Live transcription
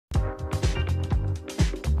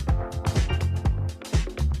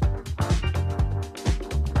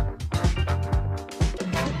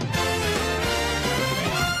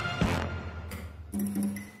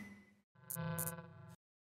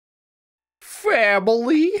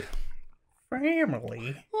Family,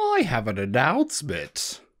 Family. I have an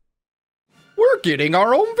announcement. We're getting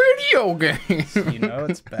our own video game. You know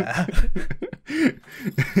it's bad.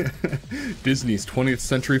 Disney's 20th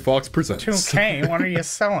Century Fox presents. 2K, what are you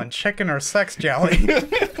selling? Chicken or sex jelly?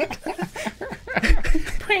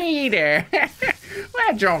 Peter,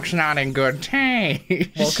 that joke's not in good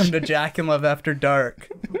taste. Welcome to Jak and Lev After Dark.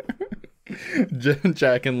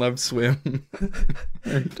 Jak and Lev swim.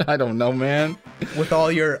 I don't know, man. With all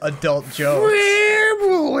your adult jokes.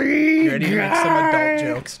 Family. You ready to make some adult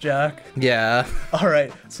jokes, Jak? Yeah.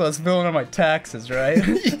 Alright, so I was filling out my taxes, right?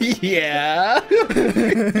 Yeah.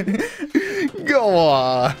 Go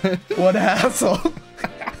on. What hassle?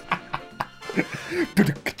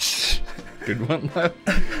 Good one left.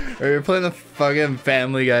 We're playing the fucking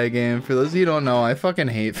Family Guy game. For those of you who don't know, I fucking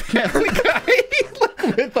hate Family Guy.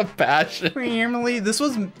 Like, with a passion. Family. This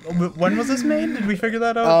was. When was this made? Did we figure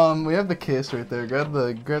that out? We have the case right there. Grab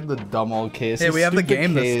the dumb old case. Hey, we have the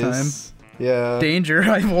game case. this time. Yeah. Danger,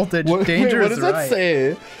 high voltage. Danger what is does that right.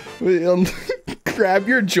 say? Grab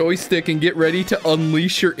your joystick and get ready to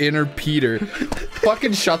unleash your inner Peter.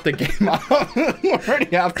 Fucking shut the game off. We're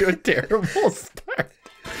already off to a terrible start.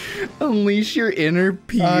 Unleash your inner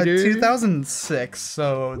Peter. 2006,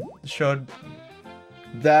 so showed.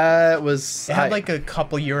 That was. It had like a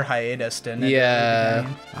couple year hiatus, didn't it? Yeah.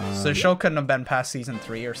 So the show couldn't have been past season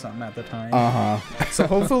 3 or something at the time. So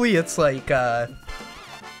hopefully it's like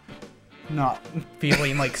not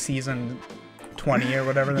feeling like season 20 or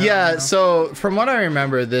whatever. Yeah. So from what I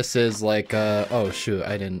remember, this is like oh shoot,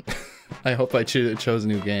 I didn't. I hope I chose a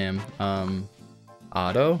new game.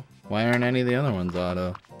 Auto. Why aren't any of the other ones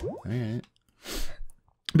auto? All right.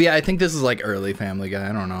 But yeah, I think this is like early Family Guy.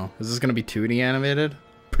 I don't know. Is this gonna be 2D animated?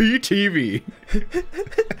 PTV.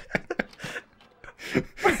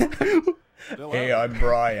 Hey, I'm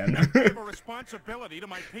Brian. Give a responsibility to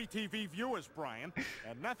my PTV viewers, Brian.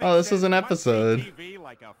 And nothing Oh, this is an episode. PTV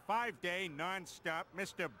like a 5-day non-stop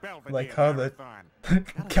Mr. Belvedere Like how the marathon.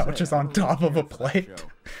 couch is on top of a plate.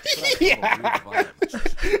 Yeah.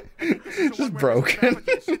 Just broken.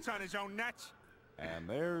 Belvedere sits on his own nuts. And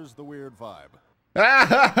there's the weird vibe.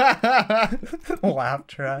 Laugh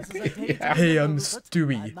track. Yeah. Hey, I'm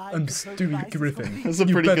Stewie. I'm Stewie Griffin. That's a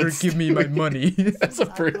You pretty better good give me my money. That's a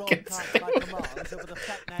pretty good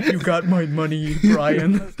You got my money,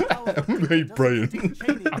 Brian. Hey, Brian.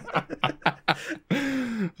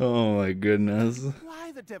 Oh my goodness.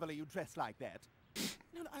 Why the devil are you dressed like that?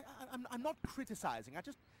 No, I'm not criticizing. I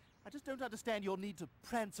just don't understand your need to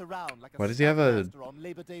prance around like a Why does he have a- scoutmaster on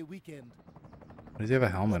Labor Day weekend. Why does he have a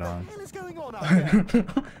helmet on? What the hell is going on out there?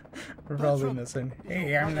 We're probably missing.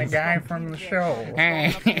 Hey, I'm the guy from the show.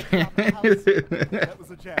 Hey. That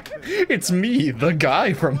was a Jack thing. It's me, the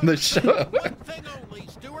guy from the show. One thing only,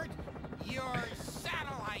 Stuart. Your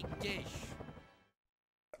satellite dish.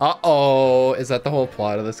 Uh-oh. Is that the whole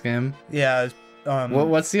plot of this game? Yeah,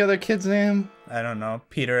 What's the other kid's name? I don't know.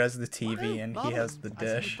 Peter has the TV and he has the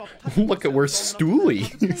dish. Look at where Stewie.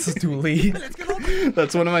 Stewie.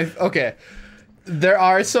 That's one of my... Okay. There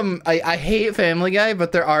are some... I hate Family Guy,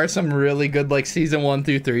 but there are some really good, like, season 1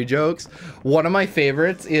 through 3 jokes. One of my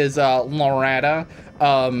favorites is Loretta.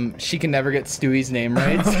 She can never get Stewie's name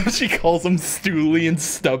right, so she calls him Stoolie and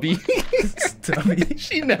Stubby. Stubby.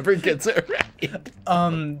 She never gets it right.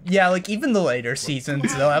 Yeah, like even the later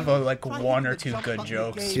seasons, they'll have like 1 or 2 good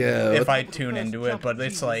jokes. Yeah. If I tune into it, but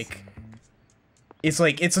it's like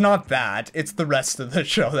it's not that. It's the rest of the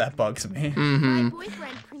show that bugs me.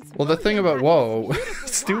 Well, the thing about... Whoa.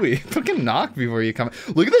 Stewie, fucking knock before you come.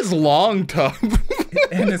 Look at this long tub.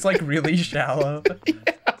 And it's like really shallow.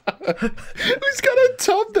 Who's got a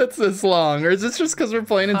tub that's this long? Or is this just because we're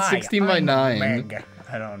playing in 16 by 9? Meg.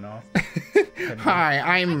 I don't know. Hi,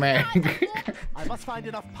 I'm Meg. I must find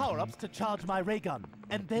enough power-ups to charge my ray gun,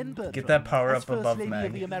 and then Bertram, Get that power as up First above Lady Meg.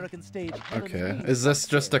 of the American stage. Okay. Is this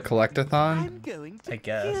just a collectathon? I'm going to I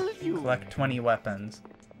guess. kill you. Collect 20 weapons.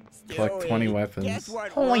 Collect 20 weapons.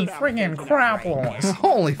 Holy friggin' crap, Lois.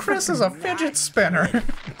 Holy Chris is a fidget spinner.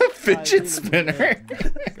 fidget spinner.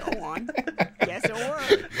 Go on. Yes, it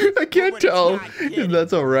worked. I can't tell if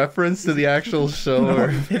that's a reference to the actual show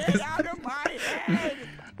or... Get out of my head.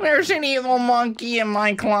 There's an evil monkey in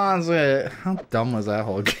my closet. How dumb was that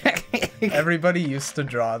whole game? Everybody used to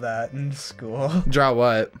draw that in school. Draw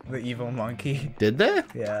what? The evil monkey. Did they?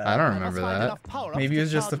 Yeah. I don't I must remember find that. enough power-ups Maybe it to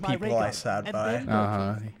was just the charge my people ray I gun, sat and by. then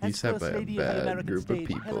Uh-huh. Bertram, You as sat First by a Lady of the bad American group of stage,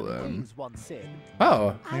 people Helen then. Hayes once said.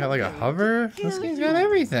 Oh, I got like a hover? This game's got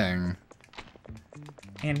everything.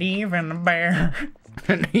 And even the bear.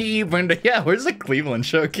 And even... Yeah, where's the Cleveland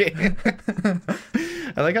showcase?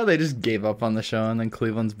 I like how they just gave up on the show and then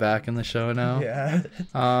Cleveland's back in the show now. Yeah.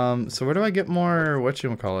 So where do I get more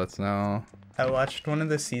whatchamacallits now? I watched one of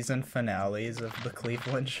the season finales of the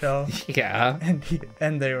Cleveland show. Yeah.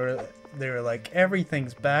 And they were like,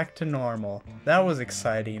 everything's back to normal. That was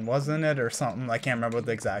exciting, wasn't it? Or something. I can't remember what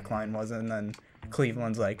the exact line was. And then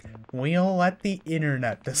Cleveland's like, we'll let the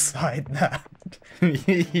internet decide that.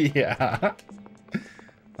 Yeah.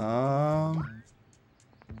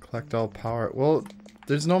 Collect all power. Well,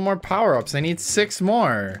 there's no more power-ups. I need 6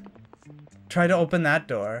 more. Try to open that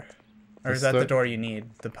door. Or is that the the- door you need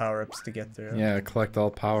the power-ups to get through? Yeah, collect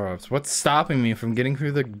all power-ups. What's stopping me from getting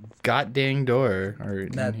through the goddamn door? Or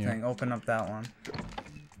That in here? thing. Open up that one.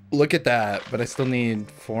 Look at that, but I still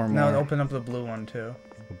need 4 more. No, open up the blue one too.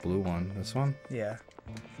 The blue one. This one? Yeah.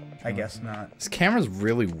 I guess not. This camera's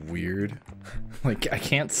really weird. Like, I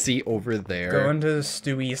can't see over there. Go into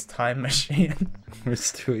Stewie's time machine. Where's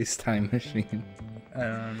Stewie's time machine? I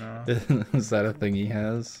don't know. Is that a thing he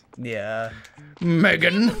has? Yeah. I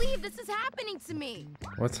Megan! can't believe this is happening to me.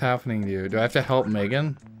 What's happening to you? Do I have to help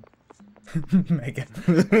Megan? Megan.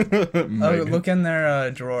 Megan. Oh, look in their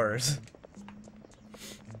drawers.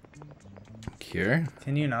 Here?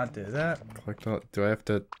 Can you not do that? Collect all. Do I have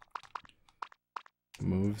to.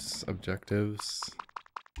 Moves, objectives.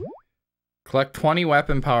 Collect 20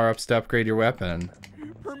 weapon power-ups to upgrade your weapon.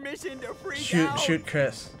 Permission to freak Shoot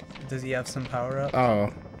Chris. Does he have some power up?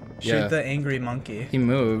 Oh. Yeah. Shoot the angry monkey. He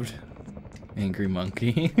moved. Angry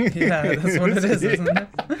monkey. Yeah, that's what it is, isn't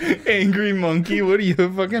it? Angry monkey? What are you, a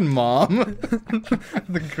fucking mom?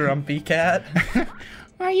 The grumpy cat.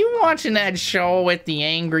 Are you watching that show with the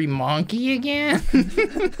angry monkey again?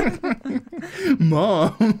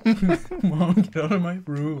 Mom. Mom, get out of my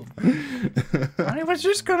room. I was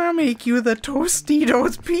just gonna make you the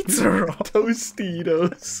Tostitos pizza roll.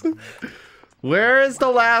 Tostitos. Where is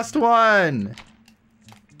the last one?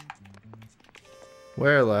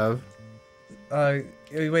 Where, Lev?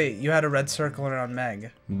 Wait, you had a red circle around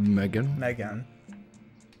Megan? Megan.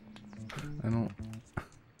 I don't...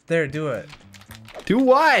 There, do it. Do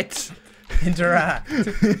what? Interact.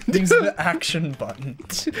 Use the action button.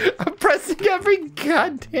 I'm pressing every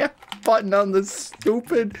goddamn button on this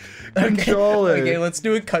stupid controller. Okay, let's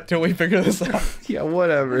do a cut till we figure this out. Yeah,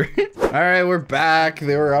 whatever. Alright, we're back.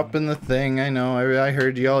 They were up in the thing. I know. I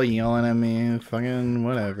heard y'all yelling at me. Fucking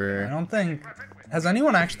whatever. I don't think... Has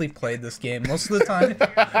anyone actually played this game? Most of the time,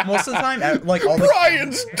 like all the...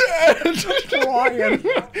 Brian's dead!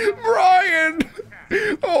 Brian!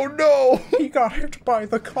 Oh no! He got hit by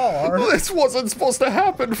the car. This wasn't supposed to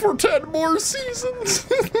happen for 10 more seasons!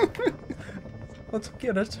 Let's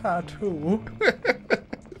get a tattoo.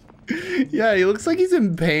 Yeah, he looks like he's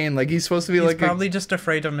in pain. Like he's supposed to be He's like probably just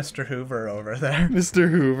afraid of Mr. Hoover over there. Mr.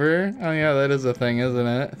 Hoover? Oh yeah, that is a thing, isn't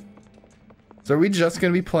it? So are we just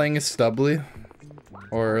gonna be playing as Stubbly?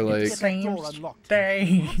 Or like... Stay.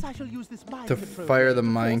 Perhaps I shall use this mind To control fire the to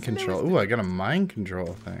mind force control. Lois Ooh, I got a mind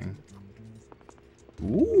control thing.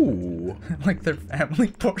 Ooh. Like their family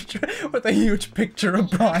portrait with a huge picture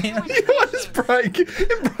of Brian. What is Brian?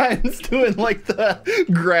 Brian's doing like the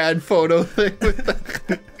grad photo thing with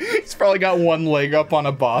the... He's probably got one leg up on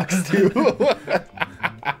a box too.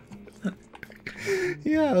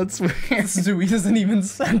 Yeah, that's weird. Stewie isn't even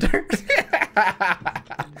centered.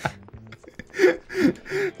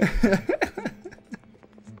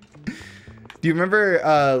 Do you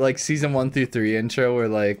remember like season 1 through 3 intro where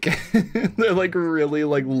like they're like really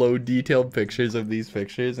like low detailed pictures of these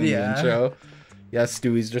pictures in the intro? Yeah,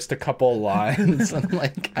 Stewie's just a couple lines. I'm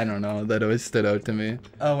like, I don't know, that always stood out to me.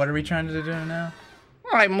 Oh, what are we trying to do now?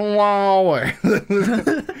 I'm Lois.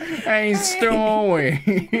 Hey,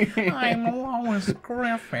 Stewie. I'm Lois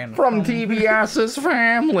Griffin. From TBS's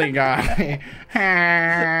Family Guy.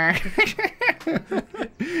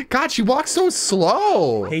 God, she walks so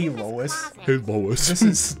slow. Hey Lois, Hey, Lois. this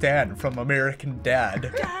is Stan from American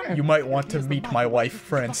Dad. You might want to meet my wife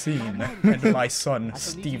Francine and my son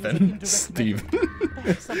Steven. Steve.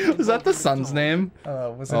 Is that the son's name?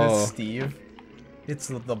 Wasn't it Steve? It's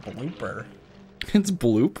the blooper. It's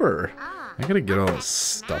Blooper. I gotta get all this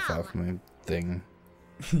stuff off my thing.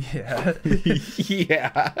 Yeah.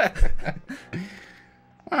 Yeah.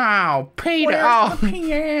 Oh, Peter. Where's the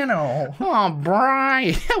piano? Oh,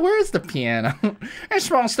 Brian. Where's the piano? It's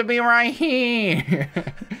supposed to be right here.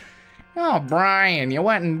 Oh, Brian, you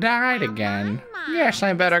went and died again. Yes,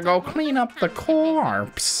 I better go clean up the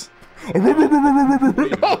corpse.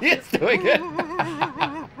 Oh, he's doing it.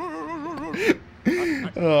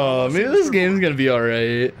 Oh, maybe this game's gonna be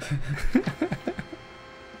alright.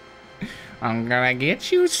 I'm gonna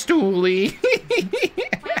get you, Stooley.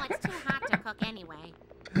 Well, it's too hot to cook anyway.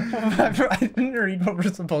 I didn't read what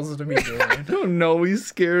we're supposed to be doing. Oh no, we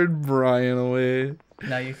scared Brian away.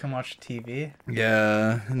 Now you can watch TV.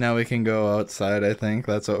 Yeah, now we can go outside, I think.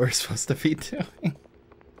 That's what we're supposed to be doing.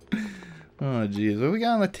 Oh, jeez. What do we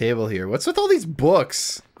got on the table here? What's with all these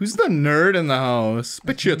books? Who's the nerd in the house?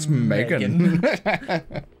 Bet you it's Megan.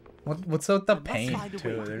 What's with the paint,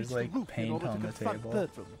 too? There's, like, paint on the table.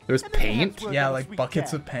 There's paint? Yeah, like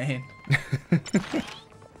buckets of paint.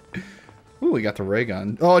 Ooh, we got the ray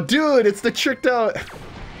gun. Oh, dude, it's the tricked out...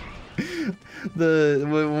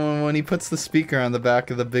 when he puts the speaker on the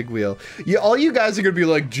back of the big wheel. Yeah, all you guys are gonna be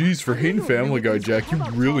like, geez, for hating Family Guy, Jack, you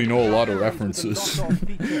really know a lot of references to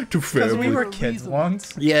Family. Because we were kids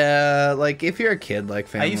once. Yeah, like if you're a kid like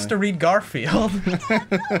Family. I used to read Garfield.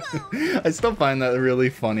 I still find that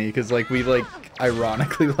really funny because like we like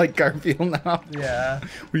ironically like Garfield now. Yeah.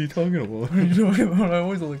 What are you talking about? What are you talking about? I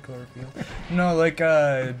always like Garfield. No, like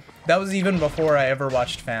that was even before I ever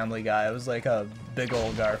watched Family Guy. I was like a big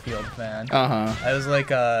old Garfield fan. I was like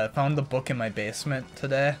found the book in my basement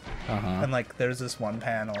today. And like there's this one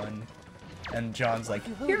panel and John's like,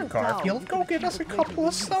 here Garfield, go get us a couple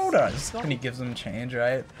of sodas. And he gives him change,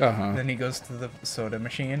 right? Then he goes to the soda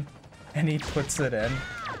machine and he puts it in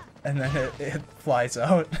and then it flies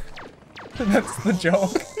out. And that's the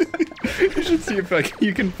joke. You should see if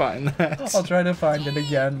you can find that. I'll try to find it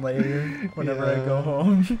again later whenever I go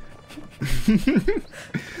home.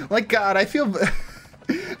 Like, God, I feel...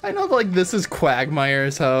 I know, like, this is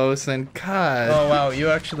Quagmire's house, and God... Oh, wow, you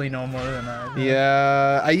actually know more than I do.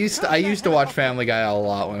 Yeah, I used to watch Family Guy a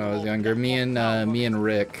lot when I was younger. Me and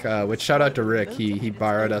Rick, which shout out to Rick, he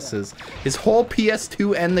borrowed us his whole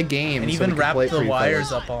PS2 and the game. And even wrapped the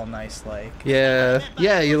wires up all nice, like. Yeah,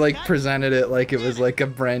 you, like, presented it like it was, like, a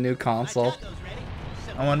brand new console.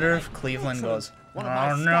 I wonder if Cleveland goes...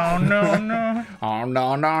 Oh no no no! Oh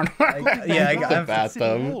no no no! I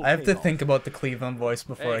have to think about the Cleveland voice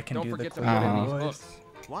before I can do the Cleveland voice.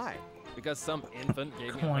 Why? Because some infant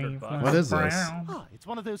gave me $100. What is this? Ah, it's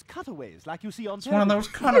one of those cutaways, like you see on. It's one of those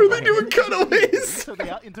cutaways. How are they doing cutaways? So they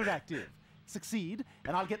are interactive. Succeed,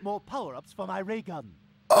 and I'll get more power-ups for my ray gun.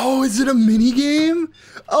 Oh, is it a mini game?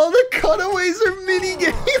 Oh, the cutaways are mini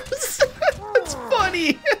games. That's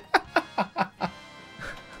funny.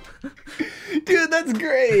 Dude, that's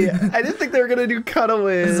great. I didn't think they were gonna do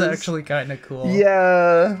cutaways. This is actually kind of cool.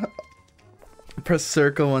 Yeah. Press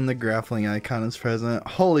circle when the grappling icon is present.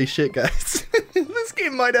 Holy shit, guys. This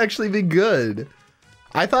game might actually be good.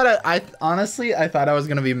 Honestly, I thought I was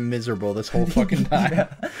gonna be miserable this whole fucking time.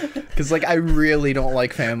 Cause like I really don't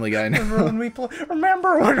like Family Guy now.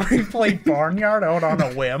 Remember when we played Barnyard out on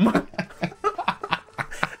a whim?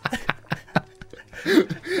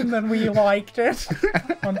 And then we liked it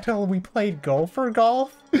until we played Gopher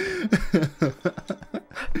Golf.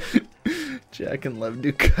 Jak and Lev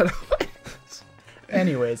do cutaways.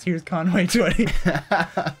 Anyways, here's Conway 20.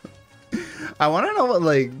 I want to know what,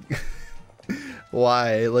 like,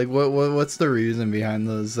 why? Like, what's the reason behind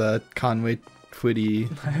those Conway Twitty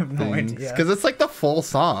I have no idea. Because it's like the full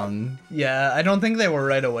song. Yeah, I don't think they were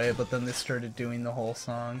right away, but then they started doing the whole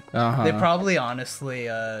song. They probably honestly,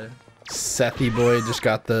 Sethy Boy just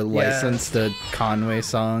got the license to Conway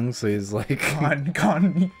songs, so he's like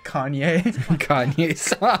Kanye. Kanye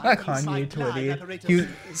song. Kanye Twitty.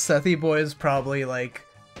 Sethy Boy is probably like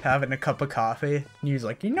having a cup of coffee, and he's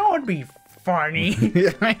like, you know, it'd be funny.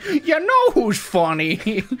 You know who's funny?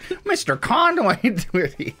 Mr. Conway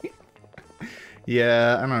Twitty.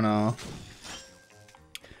 Yeah, I don't know.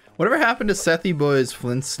 Whatever happened to Sethy Boy's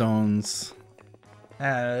Flintstones?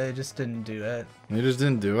 They just didn't do it. They just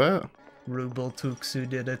didn't do it? Rubel Tuksu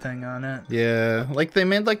did a thing on it. Yeah, like they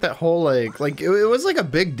made like that whole like it was like a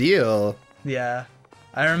big deal. Yeah.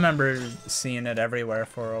 I remember seeing it everywhere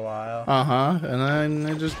for a while. And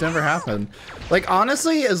then it just never happened. Like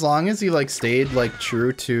honestly, as long as he like stayed like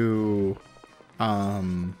true to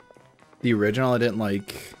the original, I didn't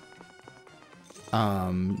like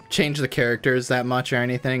change the characters that much or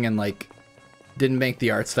anything, and like didn't make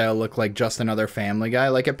the art style look like just another Family Guy,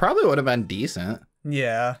 like it probably would have been decent.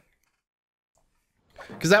 Yeah.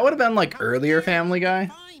 Because that would have been like earlier Family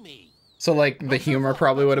Guy. So like the humor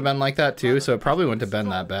probably would have been like that too, so it probably wouldn't have been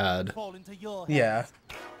that bad. Yeah.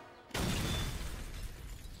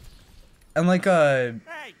 And like Hey,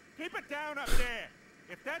 keep it down up there.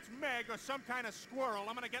 If that's Meg or some kind of squirrel,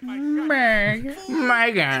 I'm gonna get my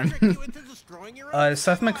Megan.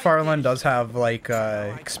 Seth MacFarlane does have like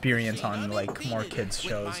experience on like more kids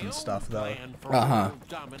shows and stuff though.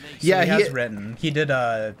 Yeah, he has written. He did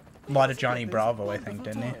a lot of Johnny Bravo, I think,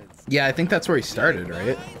 didn't he? Yeah, I think that's where he started,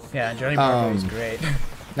 right? Yeah, Johnny Bravo is great.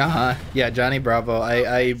 Yeah, Johnny Bravo.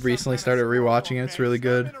 I recently started rewatching it. It's really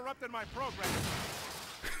good. my program.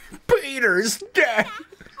 Peter's dead.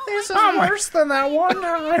 This is worse than that one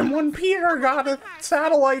time when Peter got a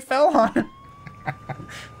satellite fell on him.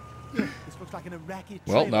 This looks like an Iraqi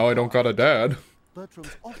Well, now I don't got a dad.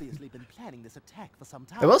 Bertram's obviously been planning this attack for some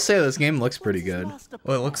time. I will say this game looks pretty good.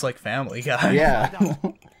 Well, it looks like Family Guy. Yeah.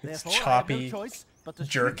 It's choppy,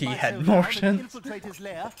 jerky head motions.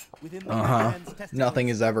 Nothing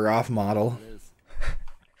is ever off model.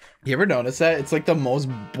 You ever notice that? It's like the most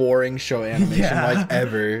boring show animation like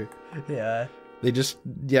ever. Yeah. They just,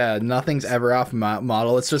 nothing's ever off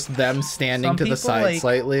model. It's just them standing to the side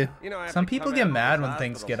slightly. Some people get mad when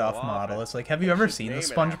things get off model. It's like, have you ever seen the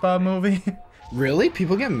SpongeBob movie? Really?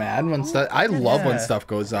 People get mad when stuff... I love when stuff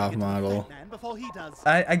goes off model.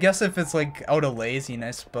 I guess if it's like out of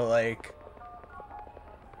laziness, but like...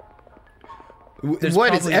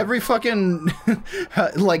 What, is every fucking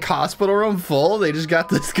like hospital room full? They just got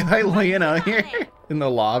this guy laying out here in the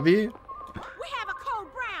lobby? We have a code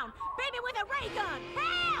brown, baby with a ray gun.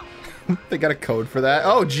 Help! They got a code for that?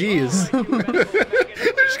 Oh, jeez.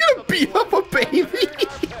 They're just gonna beat up a baby.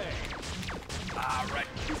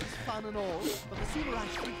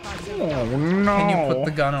 Oh, no. Can you put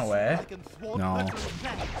the gun away? No.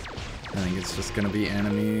 I think it's just gonna be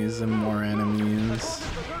enemies and more enemies.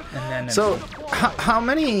 And then so, how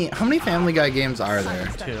many Family Guy games are there?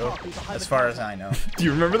 2, as far as I know. Do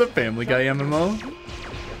you remember the Family Guy MMO?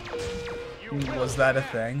 Was that a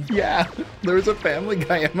thing? Yeah, there was a Family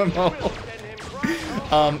Guy MMO.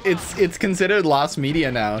 It's considered lost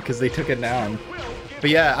media now because they took it down. But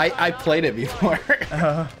yeah, I played it before.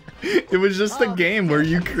 It was just a game where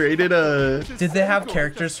you created a... Did they have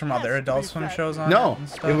characters from other Adult Swim shows on No,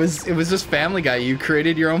 it was just Family Guy. You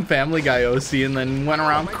created your own Family Guy OC and then went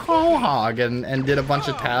around Quahog and did a bunch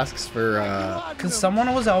of tasks for... Because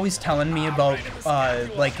someone was always telling me about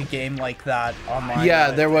like a game like that online.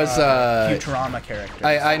 Yeah, there was... Futurama characters.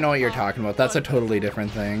 I know what you're talking about. That's a totally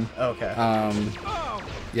different thing. Okay.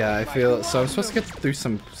 Yeah, I feel... So I'm supposed to get through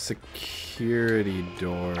some security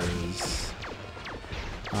doors.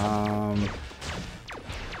 And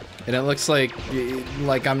it looks like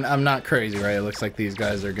I'm not crazy, right? It looks like these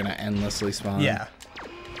guys are gonna endlessly spawn. Yeah.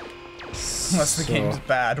 Unless the game's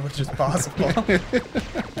bad, which is possible.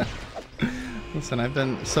 Listen,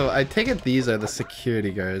 I take it these are the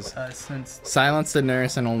security guards. Silence the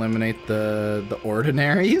nurse and eliminate the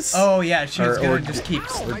ordinaries. Oh yeah, she's gonna just keep.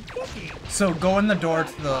 So go in the door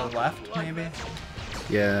to the left, maybe.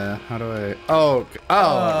 Yeah. How do I? Oh,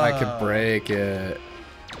 I could break it.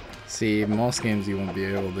 See, most games you won't be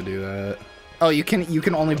able to do that. Oh, you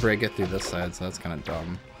can only break it through this side, so that's kind of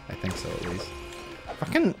dumb. I think so, at least.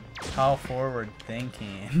 Fucking. How forward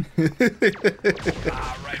thinking.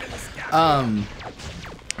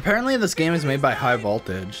 Apparently this game is made by High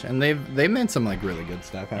Voltage, and they've made some like really good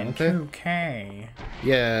stuff, haven't they? 2K.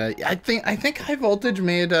 Yeah, I think High Voltage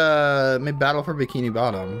made Battle for Bikini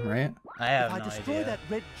Bottom, right? I have no idea. That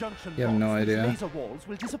red junction you have no idea. laser walls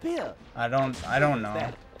will disappear. I don't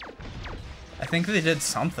know. I think they did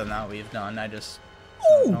something that we've done. I just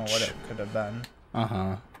don't know what it could have been.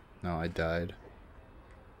 No, I died.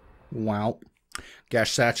 Wow.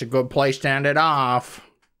 Guess that's a good place to end it off.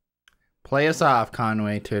 Play us off,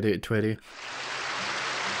 Conway Twitty.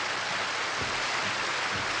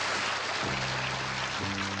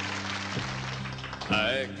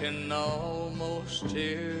 I can almost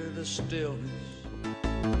hear the stillness